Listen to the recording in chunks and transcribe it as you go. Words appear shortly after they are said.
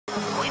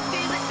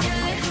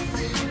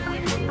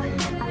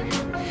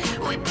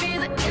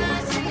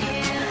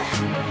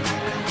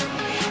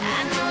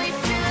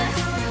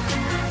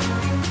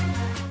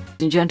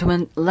and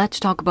gentlemen, let's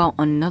talk about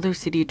another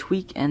Cydia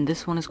tweak, and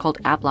this one is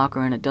called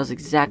AppLocker, and it does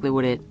exactly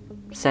what it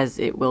says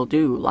it will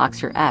do,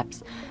 locks your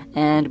apps.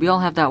 And we all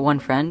have that one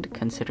friend,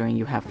 considering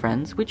you have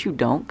friends, which you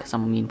don't, because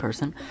I'm a mean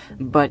person,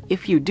 but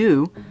if you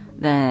do,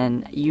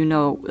 then you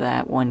know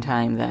that one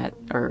time that,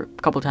 or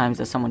a couple times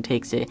that someone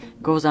takes it,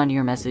 goes onto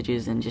your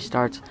messages and just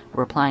starts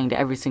replying to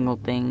every single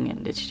thing,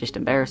 and it's just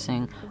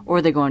embarrassing,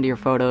 or they go into your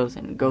photos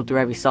and go through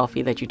every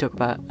selfie that you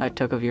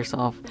took of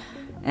yourself,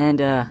 and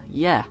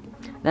yeah,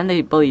 then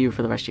they bully you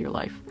for the rest of your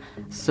life.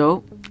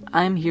 So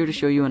I'm here to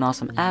show you an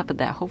awesome app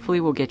that hopefully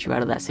will get you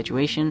out of that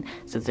situation,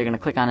 since they're going to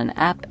click on an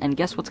app, and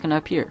guess what's going to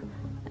appear?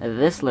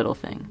 This little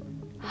thing.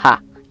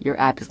 Ha! Your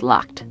app is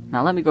locked.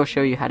 Now let me go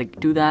show you how to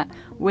do that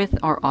with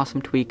our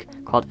awesome tweak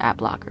called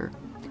AppLocker.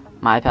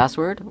 My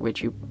password,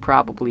 which you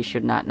probably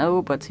should not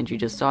know, but since you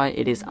just saw it,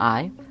 it is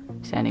I,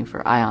 standing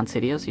for I on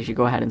Cydia, so you should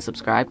go ahead and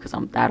subscribe because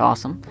I'm that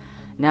awesome.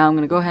 Now I'm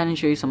going to go ahead and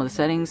show you some of the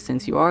settings,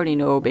 since you already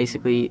know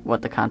basically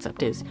what the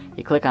concept is.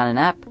 You click on an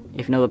app,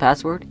 if you know the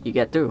password, you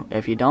get through.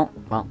 If you don't,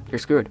 well, you're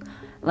screwed.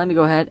 Let me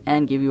go ahead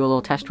and give you a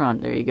little test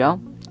run. There you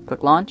go.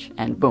 Click launch,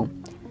 and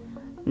boom.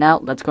 Now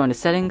let's go into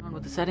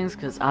settings,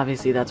 because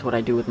obviously that's what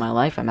I do with my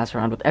life. I mess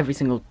around with every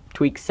single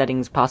tweak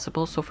settings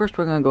possible. So first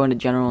we're going to go into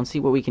general and see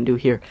what we can do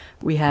here.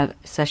 We have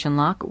session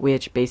lock,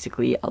 which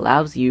basically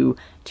allows you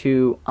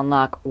to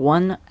unlock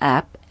one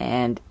app,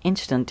 and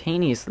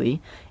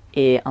instantaneously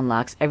it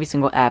unlocks every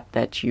single app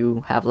that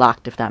you have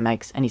locked, if that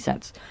makes any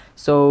sense.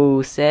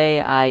 So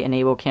say I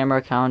enable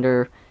camera,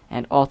 calendar,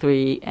 and all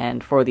 3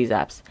 and 4 of these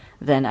apps.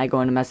 Then I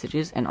go into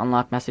messages and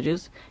unlock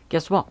messages.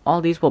 Guess what? All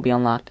these will be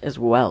unlocked as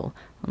well.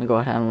 Let me go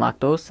ahead and unlock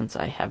those, since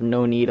I have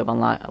no need of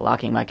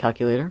unlocking my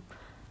calculator.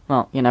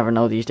 Well, you never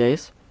know these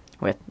days,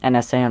 with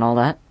NSA and all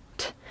that.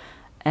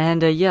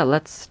 And yeah,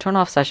 let's turn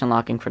off session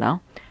locking for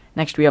now.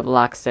 Next we have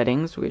lock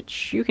settings,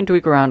 which you can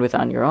tweak around with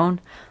on your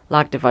own.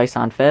 Lock device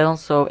on fail,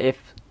 so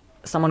if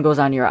someone goes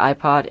on your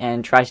iPod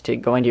and tries to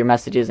go into your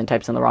messages and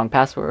types in the wrong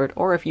password,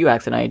 or if you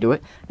accidentally do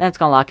it, then it's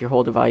going to lock your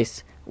whole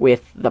device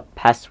with the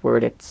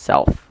password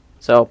itself.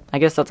 So I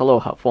guess that's a little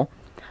helpful.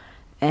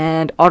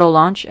 And auto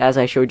launch, as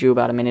I showed you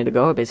about a minute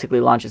ago, it basically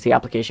launches the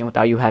application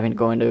without you having to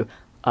go into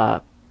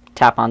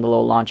tap on the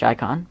little launch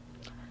icon.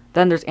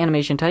 Then there's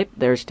animation type.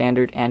 There's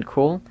standard and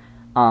cool.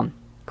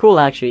 Cool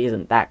actually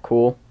isn't that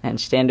cool,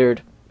 and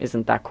standard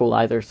isn't that cool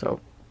either, so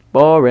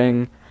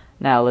boring.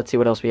 Now let's see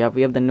what else we have.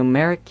 We have the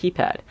numeric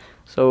keypad.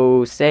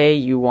 So say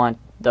you want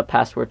the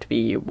password to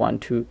be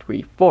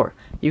 1234.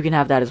 You can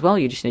have that as well.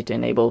 You just need to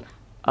enable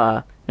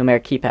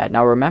numeric keypad.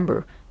 Now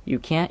remember, you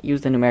can't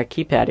use the numeric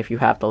keypad if you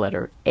have the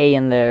letter A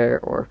in there,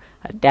 or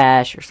a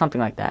dash, or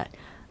something like that.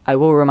 I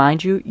will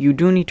remind you, you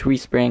do need to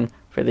respring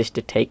for this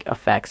to take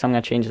effect. So I'm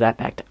going to change that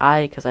back to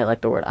I, because I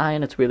like the word I,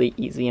 and it's really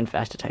easy and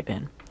fast to type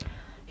in.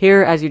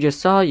 Here, as you just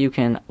saw, you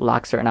can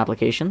lock certain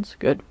applications.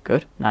 Good,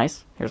 good,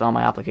 nice. Here's all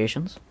my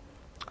applications.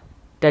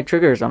 Dead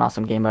Trigger is an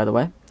awesome game, by the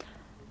way.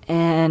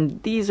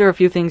 And these are a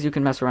few things you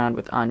can mess around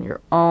with on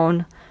your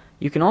own.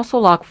 You can also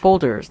lock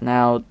folders.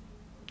 Now,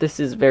 this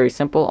is very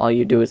simple. All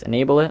you do is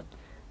enable it.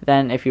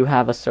 Then if you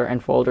have a certain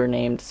folder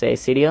named, say,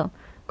 Cydia,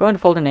 go into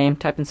folder name,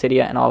 type in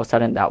Cydia, and all of a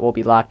sudden that will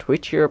be locked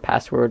with your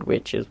password,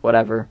 which is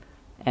whatever.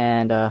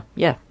 And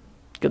yeah,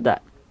 good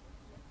that.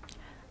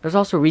 There's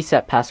also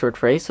reset password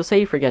phrase. So say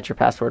you forget your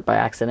password by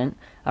accident.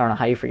 I don't know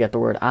how you forget the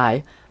word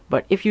I,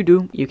 but if you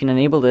do, you can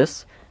enable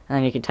this, and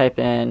then you can type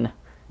in,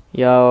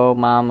 yo,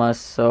 mama's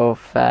so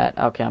fat.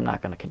 Okay, I'm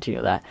not going to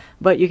continue that,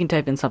 but you can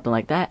type in something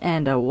like that,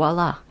 and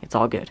voila, it's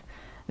all good.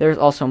 There's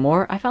also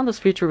more. I found this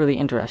feature really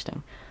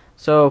interesting.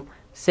 So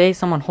say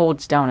someone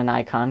holds down an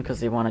icon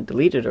because they want to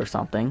delete it or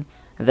something,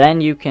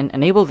 then you can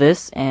enable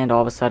this, and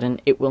all of a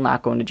sudden it will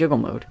not go into jiggle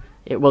mode.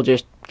 It will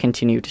just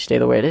continue to stay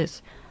the way it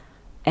is.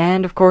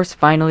 And of course,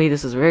 finally,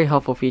 this is a very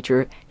helpful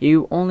feature.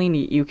 You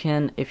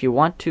can, if you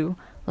want to,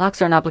 lock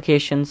certain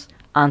applications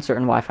on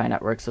certain Wi-Fi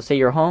networks. So say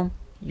you're home,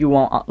 you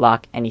won't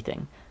lock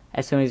anything.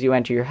 As soon as you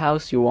enter your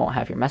house, you won't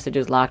have your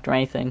messages locked or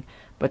anything.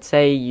 But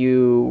say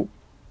you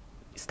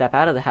step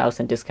out of the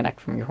house and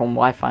disconnect from your home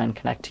Wi-Fi and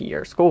connect to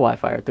your school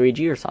Wi-Fi or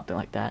 3G or something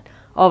like that,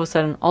 all of a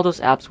sudden all those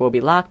apps will be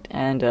locked,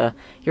 and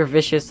your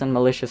vicious and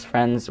malicious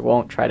friends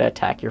won't try to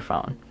attack your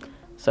phone.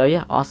 So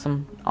yeah,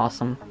 awesome,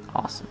 awesome,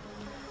 awesome.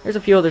 There's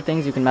a few other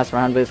things you can mess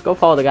around with. Go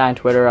follow the guy on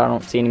Twitter. I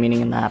don't see any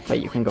meaning in that,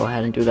 but you can go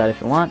ahead and do that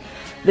if you want.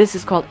 This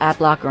is called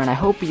AppLocker, and I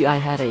hope I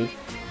had a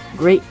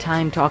great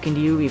time talking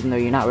to you, even though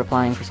you're not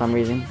replying for some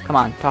reason. Come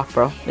on, talk,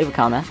 bro. Leave a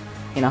comment.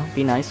 You know,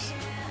 be nice.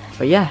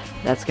 But yeah,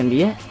 that's gonna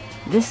be it.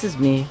 This is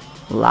me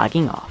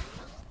logging off.